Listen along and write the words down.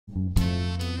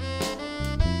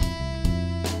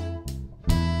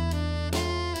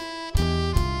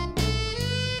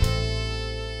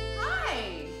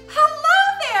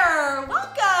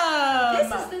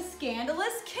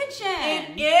Scandalous kitchen.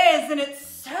 It is, and it's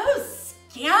so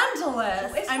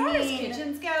scandalous. As far as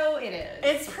kitchens go, it is.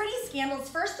 It's pretty scandalous.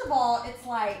 First of all, it's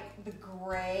like the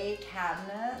gray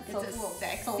cabinet. It's a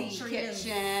sexy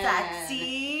kitchen.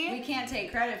 Sexy. We can't take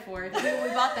credit for it. Who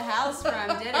we bought the house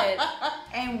from did it,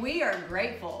 and we are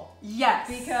grateful. Yes.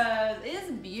 Because it's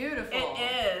beautiful. It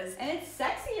is. And it's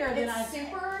sexier than It's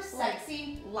super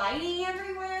sexy. Lighting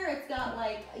everywhere. It's got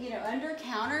like, under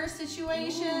counter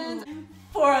situations. Ooh.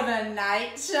 For the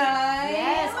night time.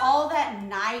 Yes, all that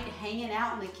night hanging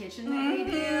out in the kitchen that we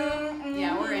do.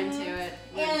 Yeah, we're into it.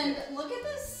 And look at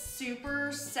this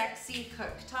super sexy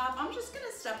cooktop. I'm just gonna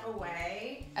step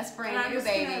away. That's brand new,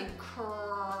 baby.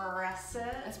 Caress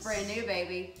it. That's brand new,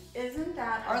 baby. Isn't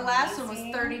that Our amazing? last one was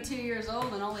 32 years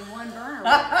old and only one burner.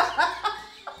 that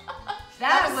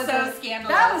was so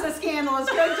scandalous. That was a scandalous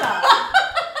cooktop.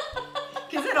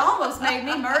 Because it almost made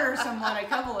me murder someone a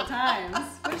couple of times,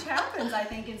 which happens, I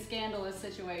think, in scandalous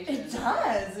situations. It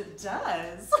does. It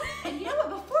does. And you know what?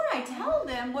 Before I tell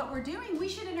them what we're doing, we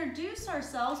should introduce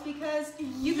ourselves because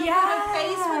you can yes, put a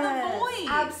face with a voice.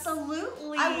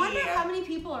 Absolutely. I wonder how many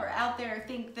people are out there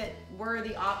think that we're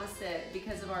the opposite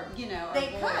because of our, our They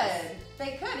voice. could.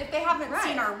 They could if they haven't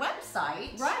seen our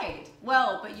website. Right.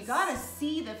 Well, but you gotta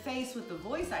see the face with the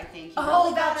voice, I think.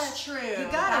 That's true. You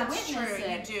gotta witness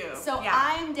it. You do. So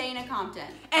I'm Dana Compton.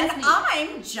 And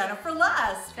I'm Jennifer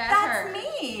Lust. That's her.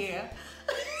 Me.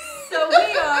 So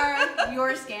we are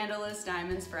your Scandalous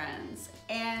Diamonds friends.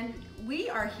 And we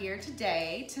are here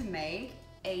today to make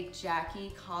a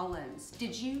Jackie Collins.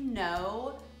 Did you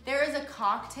know there is a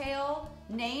cocktail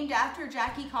named after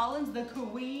Jackie Collins, the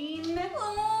Queen?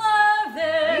 Love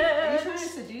it. Are you trying to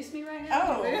seduce me right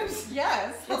now? Oh, yes.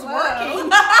 It's Hello.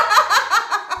 working.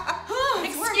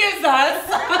 Excuse us.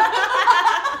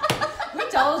 We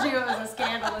told you it was a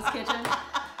scandalous kitchen.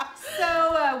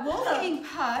 So Wolfgang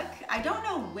Puck, I don't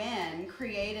know when,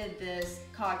 created this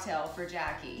cocktail for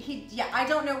Jackie. I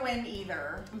don't know when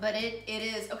either. But it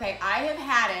is, okay, I have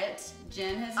had it.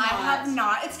 Jen has not. I have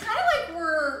not. It's kind of like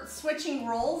we're switching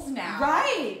roles now.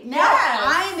 Right. Now yes.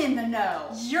 I'm in the know.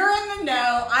 You're in the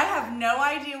know. I have no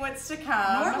idea what's to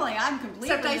come. Normally I'm completely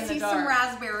Except I in the see dark. some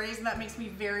raspberries and that makes me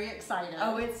very excited.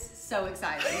 Oh, it's so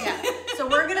exciting. Yeah. So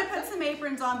we're going to put some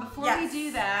aprons on. Before we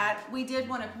do that, we did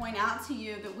want to point out to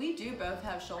you that we do both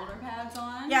have shoulder pads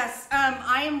on. Yes.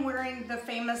 I am wearing the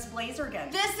famous Blazergun.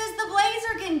 This is the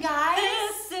Blazergun, guys.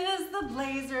 This is the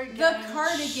Blazergun. The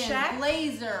cardigan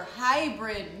blazer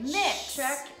hybrid mix.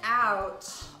 Check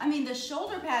out. I mean, the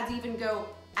shoulder pads even go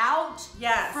out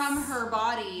from her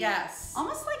body. Yes.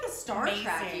 Almost like a Star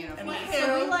Trek uniform. Amazing.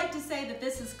 So we like to say that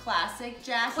this is classic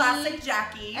Jackie. Classic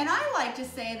Jackie. And I like to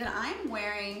say that I'm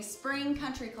wearing spring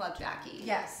country club Jackie.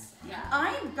 Yes.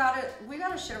 Yeah. We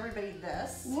gotta show everybody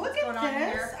this. Look at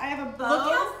this. Here. I have a bow.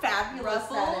 Look how fabulous ruffles.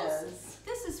 that is.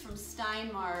 This is from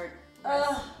Steinmart.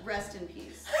 Rest in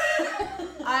peace.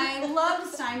 I love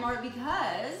Steinmart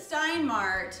because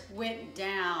Steinmart went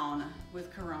down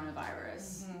with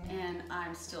coronavirus. And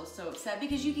I'm still so upset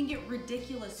because you can get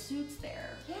ridiculous suits there.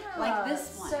 Yeah. Like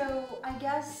this one. So I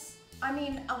guess,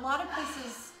 a lot of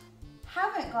places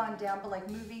haven't gone down, but like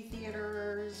movie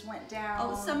theaters went down.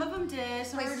 Oh, some of them did.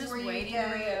 Some were just waiting to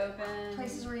reopen.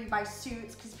 Places where you buy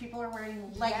suits because people are wearing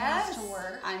leggings to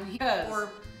work. Or,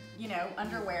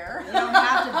 underwear. You don't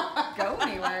have to go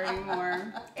anywhere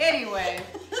anymore. Anyway,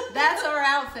 that's our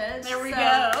outfit. There we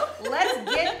go. Let's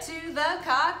get to the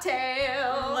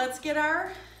cocktail. Let's get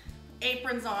our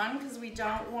aprons on because we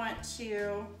don't want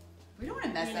to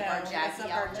mess up our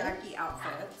Jackie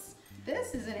outfits.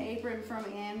 This is an apron from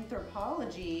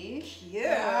Anthropology. Cute.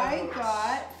 That I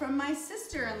got from my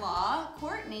sister-in-law,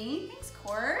 Courtney. Thanks,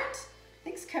 Court.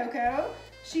 Thanks, Coco.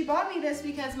 She bought me this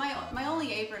because my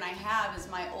only apron I have is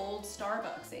my old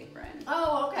Starbucks apron.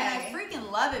 Oh, okay. And I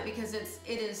freaking love it because it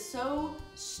is so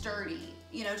sturdy.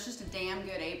 It's just a damn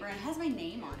good apron. It has my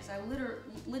name on it because I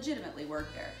legitimately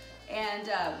work there. And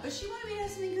but she wanted me to have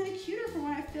something kind of cuter for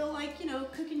when I feel like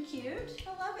cooking cute. I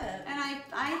love it. And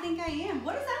I think I am.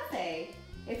 What does that say?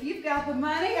 If you've got the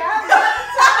money, I've got the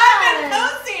time. I've been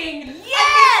posting.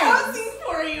 Yes. I've been posting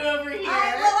for you over here.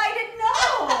 I didn't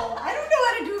know. I don't know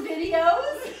how to do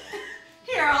videos.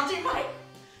 Here, I'll do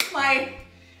my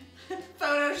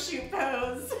photo shoot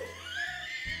pose.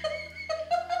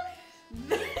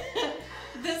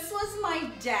 This was my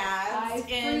dad's I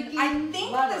think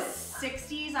the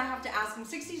 60s. I have to ask him,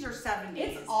 60s or 70s.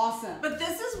 It's awesome. But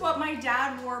this is what my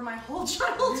dad wore my whole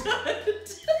childhood.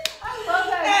 I love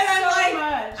that. And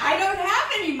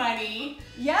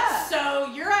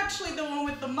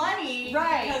me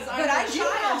Right, because I'm but a I do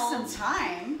have child. some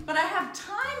time. But I have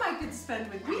time I could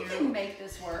spend with you. We can make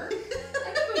this work.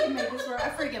 I think we can make this work. I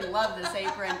freaking love this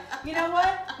apron. You know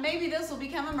what? Maybe this will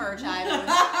become a merch item.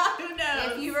 Who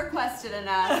knows? If you requested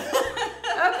enough.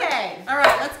 Okay. All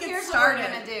right, let's get Here's started. what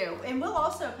we're gonna do. And we'll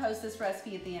also post this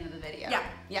recipe at the end of the video. Yeah.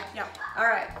 Yeah. Yeah. All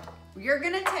right. You're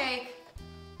gonna take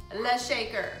a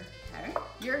shaker. Okay.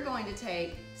 You're going to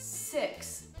take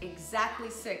exactly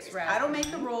six raspberries. I don't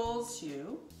make the rules.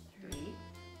 2, 3,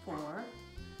 4,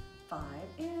 5,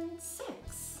 and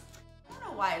 6. I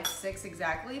don't know why it's 6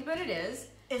 exactly, but it is.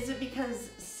 Is it because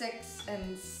 6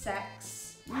 and sex?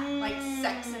 Like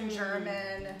sex in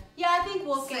German? Yeah, I think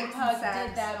Wolfgang Sex Puck and sex,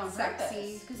 did that on sexy.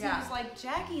 purpose. Because Yeah. he was like,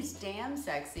 Jackie's damn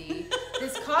sexy.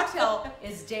 This cocktail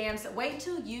is damn Wait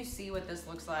till you see what this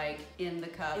looks like in the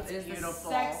cup. It's it is beautiful.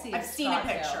 The sexiest I've seen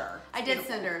cocktail. a picture. I did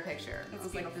send her a picture. It's I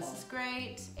was beautiful. like, this is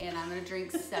great, and I'm gonna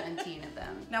drink 17 of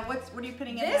them. Now what are you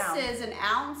putting in This now? is an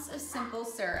ounce of simple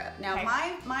syrup. Now Okay.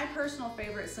 my personal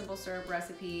favorite simple syrup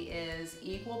recipe is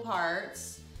equal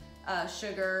parts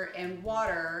sugar and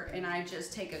water, and I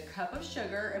just take a cup of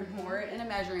sugar and pour it in a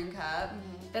measuring cup.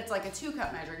 That's like a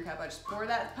 2-cup measuring cup. I just pour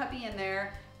that puppy in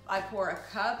there. I pour a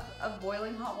cup of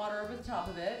boiling hot water over the top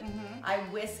of it. I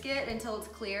whisk it until it's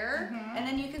clear, and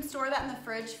then you can store that in the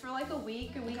fridge for like a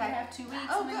week and a half, 2 weeks,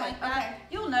 Oh, something good. like that. Okay.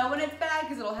 You'll know when it's bad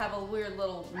because it'll have a weird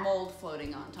little mold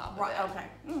floating on top of Right, it.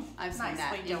 okay. I've seen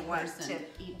that Nicely in done what person. to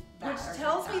eat that Which or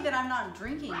tells drink me that I'm not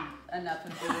drinking enough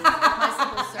of these if my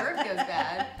simple syrup goes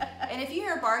bad. And if you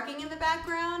hear barking in the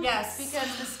background, Yes. it's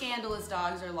because the Scandalous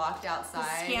dogs are locked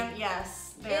outside.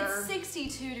 Yes, It's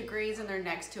 62 degrees and they're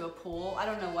next to a pool. I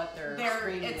don't know what they're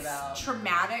screaming it's about.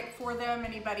 traumatic for them.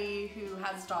 Anybody who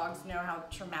has dogs know how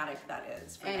traumatic that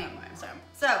is for them. Anyway, So,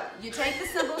 so you take the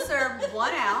simple syrup,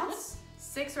 1 ounce,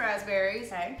 6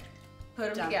 raspberries, okay. put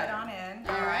them Dump together. it on in.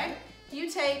 All right. You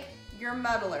take your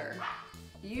muddler.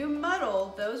 You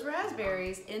muddle those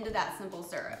raspberries into that simple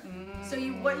syrup. So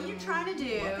what you're trying to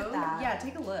do? Look at that. Yeah,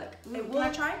 take a look. Can I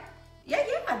try? Yeah,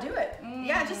 do it.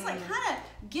 Yeah, just like kind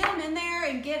of get them in there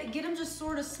and get them just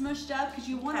sort of smushed up because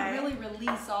you want to Okay. really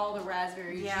release all the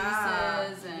raspberry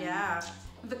juices. And yeah.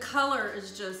 The color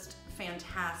is just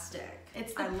fantastic.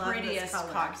 It's the I love this prettiest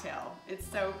color. cocktail. It's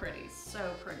so pretty.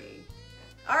 So pretty.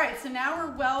 All right, so now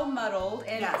we're well muddled,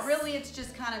 and Yes. really it's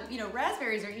just kind of,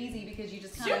 raspberries are easy because you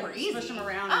just kind Super of easy. smush them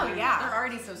around. Oh, and yeah. They're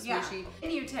already so Yeah. smushy.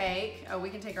 And you take, we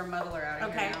can take our muddler out of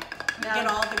Okay. here now. Get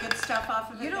all the good stuff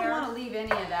off of it. You don't want to leave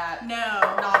any of that No.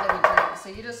 not in the drink, so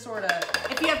you just sort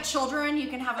of. If you have children, you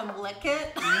can have them lick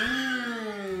it.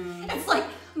 It's like,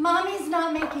 Mommy's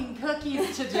not making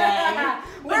cookies today.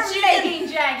 We're But you making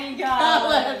Jackie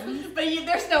Collins. But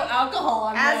there's no alcohol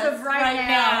on As this of right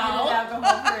now, it is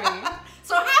alcohol free.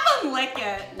 So have them lick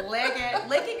it.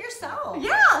 Lick it yourself.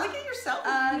 Yeah, lick it yourself.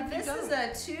 This is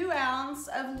a 2 ounce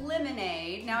of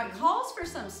lemonade. Now it calls for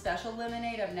some special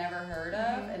lemonade I've never heard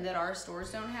of and that our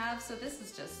stores don't have. So this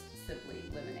is just simply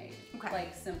lemonade. Okay.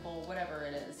 Like simple, whatever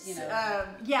it is,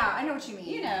 yeah, I know what you mean.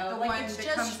 You know, the like one it's that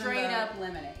just comes in straight the- up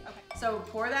lemonade. Okay. So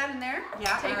pour that in there.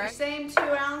 Yeah, Take your alright. same 2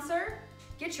 ouncer.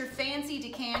 Get your fancy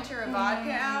decanter of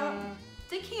vodka out.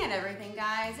 Decant everything,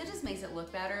 guys. It just makes it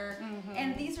look better.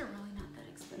 And these are really not that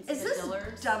expensive. Is this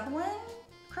Dillard's. Dublin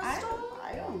crystal?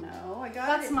 I don't know. I got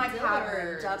That's it my at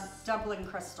pattern, Dillard's. Dublin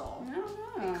crystal. I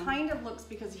don't know. It kind of looks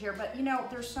because here, but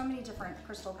there's so many different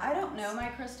crystal I patterns. don't know my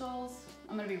crystals.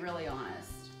 I'm gonna be really honest.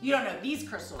 You don't know these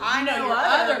crystals. I You know your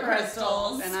other other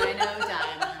crystals, crystals. and I know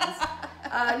diamonds.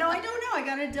 No, I don't know. I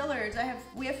got it at Dillard's.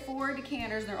 We have 4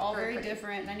 decanters, and they're all Very very pretty.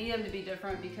 different. And I need them to be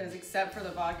different because except for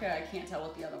the vodka, I can't tell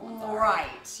what the other ones are.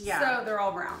 Right, yeah. So they're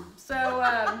all brown.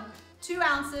 So 2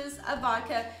 ounces of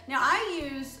vodka. Now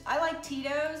I like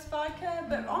Tito's vodka,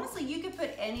 but honestly, you could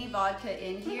put any vodka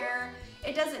in here.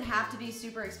 It doesn't have to be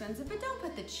super expensive, but don't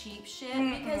put the cheap shit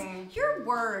because you're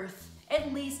worth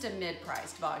at least a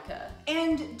mid-priced vodka.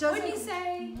 And doesn't Wouldn't you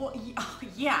say? Well,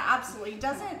 yeah, absolutely.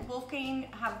 Doesn't Wolfgang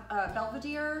have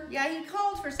Belvedere? Yeah, he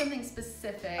called for something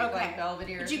specific, like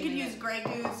Belvedere. But you could use Grey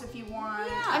Goose if you want.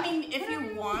 Yeah. I mean, if Whatever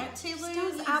you want to Just lose, don't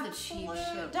use the cheap absolute,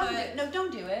 shit. but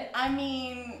Don't do it. I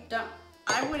mean, Don't.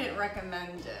 I wouldn't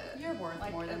recommend it. You're worth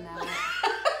Like more a- than that.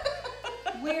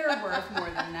 We're worth more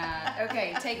than that.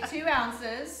 Okay, take 2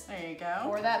 ounces. There you go.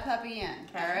 Pour that puppy in.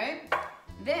 Okay. All right.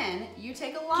 Then you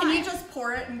take a lime. Can you just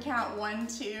pour it and count 1,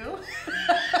 2?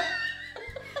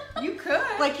 You could.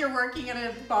 Like you're working at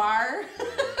a bar.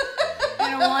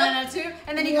 And a 1 and a 2,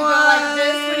 and then you can go like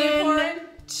this when you pour it.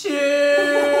 2.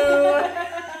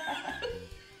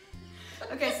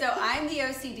 Okay, so I'm the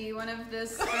OCD one of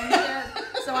this friendship.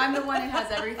 So So I'm the one who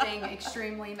has everything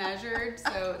extremely measured.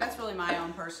 So that's really my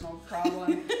own personal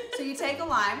problem. So you take a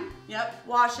lime. Yep.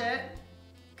 Wash it.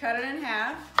 Cut it in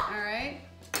half. All right.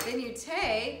 Then you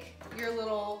take your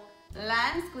little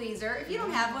lime squeezer. If you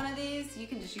don't have one of these, you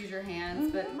can just use your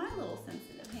hands. But my little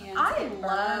sensitive hands. I get burned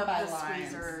love by the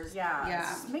limes. squeezers. Yeah.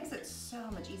 Yeah. It makes it so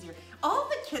much easier. All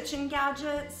the kitchen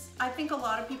gadgets, I think a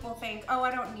lot of people think, oh, I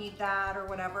don't need that or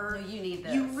whatever. No, you need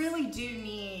this. You really do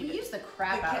need. We use the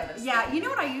crap out of this. Yeah, thing. you know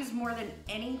what I use more than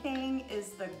anything is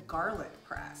the garlic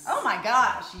press. Oh my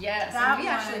gosh, yes. That And we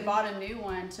actually one- bought a new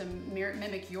one to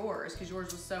mimic yours because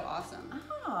yours was so awesome.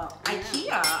 Oh, Yeah.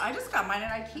 IKEA. I just got mine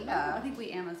at IKEA. I think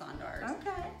we Amazoned ours.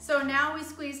 Okay. So now we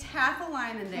squeezed half a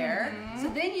lime in there. Mhm. So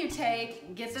then you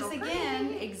take, get this Still again,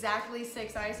 pretty. exactly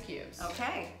 6 ice cubes.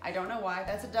 Okay. I don't know why,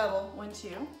 that's a double. 1, 2,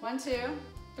 1, 2,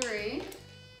 3,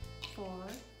 4,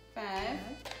 5, 5.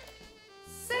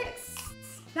 6.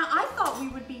 Now I thought we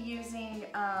would be using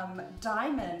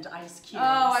diamond ice cubes.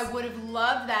 Oh, I would have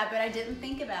loved that, but I didn't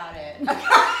think about it.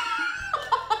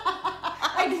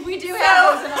 We do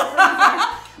have those in our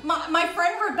freezer. My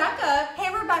friend Rebecca,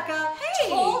 hey Rebecca, Hey.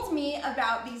 told me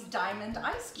about these diamond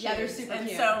ice cubes. Yeah, they're super and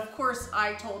cute. so of course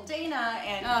I told Dana,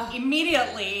 and Ugh.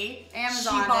 immediately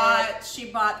Amazon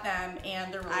she bought them,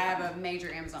 and they're really I have fun. a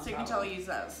major Amazon So you can problem. totally use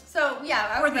those. So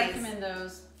yeah, I Or would these. recommend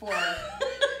those for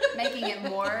making it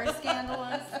more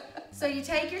scandalous. So you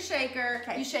take your shaker,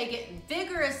 Okay. you shake it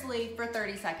vigorously for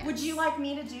 30 seconds. Would you like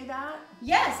me to do that?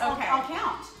 Yes, Okay. I'll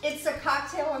count. It's a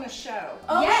cocktail and a show.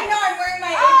 Oh, Yes. wait, no, I'm wearing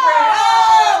my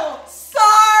Oh!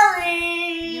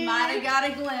 sorry. You might have got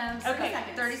a glimpse. Okay, 30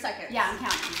 seconds. 30 seconds. Yeah, I'm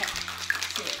counting. Okay.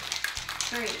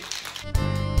 2,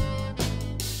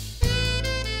 3.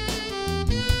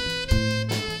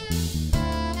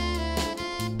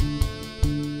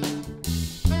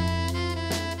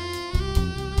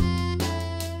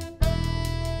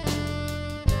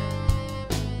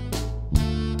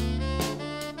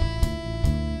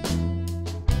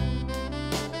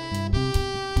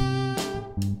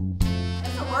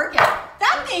 Working.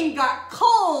 That thing got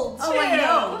cold too. Oh, I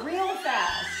know. Real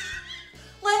fast.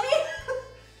 Let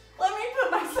me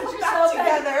put myself Put back yourself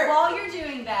back. together. While you're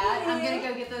doing that, I'm gonna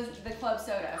go get the club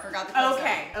soda. I forgot the club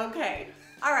soda. Okay.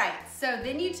 All right, so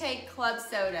then you take club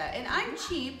soda, and I'm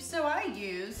cheap, so I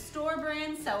use store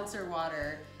brand seltzer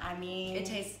water. I mean, It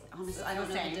tastes, honestly, I don't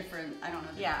know the same. different, I don't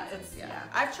know the Yeah, differences. it's- yeah.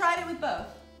 I've tried it with both.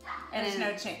 There's then-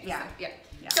 no change. Yeah. Yeah.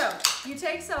 Yeah. So you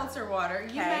take seltzer water,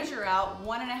 you Okay. measure out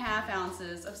 1.5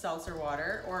 ounces of seltzer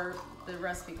water, or the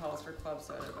recipe calls for club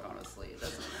soda, but honestly, it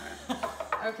doesn't matter.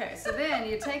 Okay, so then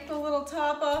you take the little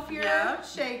top off your Yeah.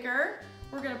 shaker.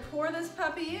 We're gonna pour this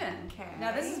puppy in. Okay.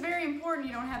 Now this is very important.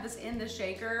 You don't have this in the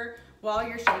shaker while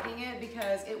you're shaking it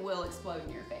because it will explode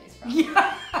in your face. Probably.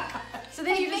 Yeah. So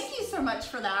then Hey, you just, thank you so much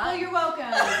for that. oh, you're welcome.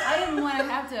 I didn't want to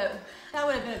have to. That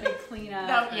would have been a big cleanup.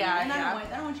 No, yeah, and I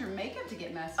yeah. don't want your makeup to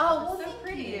get messed Oh, up. well, It's so thank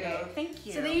pretty you. today. Thank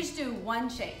you. So then you just do one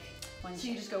shake. One So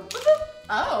you shake. just go. Boop, boop.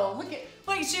 Oh,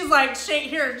 look, she's like, shake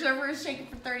here, Jennifer, shake it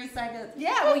for 30 seconds.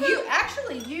 Yeah, well,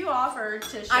 you offered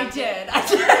to shake I it. did.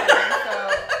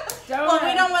 So Well,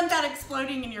 we don't want that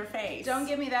exploding in your face. Don't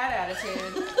give me that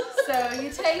attitude. So you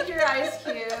take your ice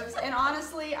cubes, and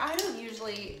honestly, I'm not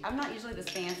usually this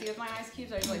fancy with my ice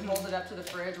cubes. I usually hold it up to the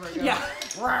fridge where it goes. Yeah.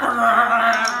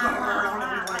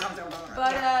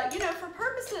 But you know, for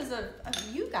purposes of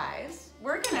you guys,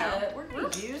 we're gonna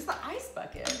use the ice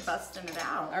bucket. Busting it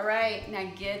out. All right, now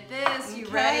get this. You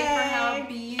ready for how Okay.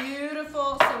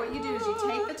 beautiful? So what you do is you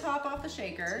take the top off the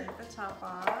shaker, Take the top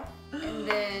off. and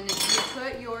then you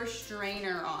put your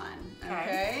strainer on.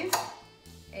 Okay. Okay.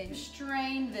 And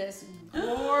strain this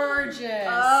gorgeous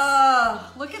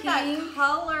Oh, look at pink that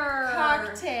color.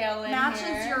 cocktail in Matches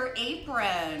here. your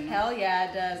apron. Hell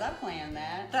yeah, it does. I planned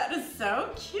that. That is so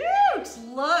cute.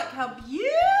 Look how beautiful.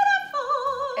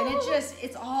 And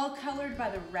it's all colored by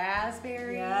the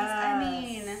raspberries. I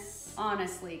mean,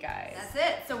 honestly, guys. That's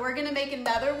it. So we're gonna make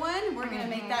another one. We're gonna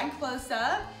make that close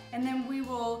up, and then we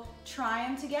will try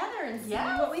them together and see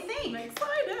what we think. I'm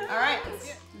excited. All right, let's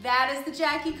do it. That is the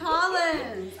Jackie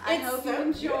Collins. I It's hope so you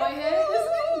enjoy beautiful. it.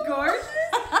 Isn't it gorgeous?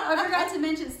 I forgot to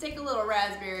mention, stick a little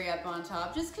raspberry up on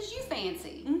top, just because you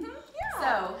fancy. Yeah.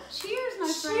 So, cheers, my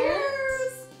friends.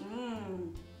 Cheers.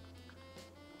 Mm.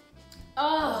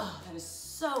 Oh, that is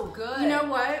so good. You know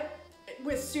what?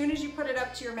 As soon as you put it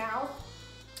up to your mouth,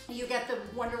 you get the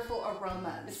wonderful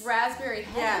aromas. It's raspberry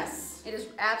heaven. Yes. It is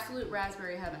absolute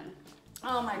raspberry heaven.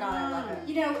 Oh my God, I love it.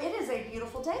 You know, it is a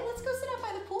beautiful day. Let's go sit out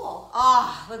by the pool.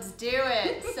 Ah, let's do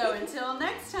it. So until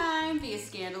next time, be as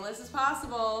scandalous as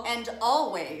possible. And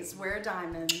always wear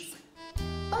diamonds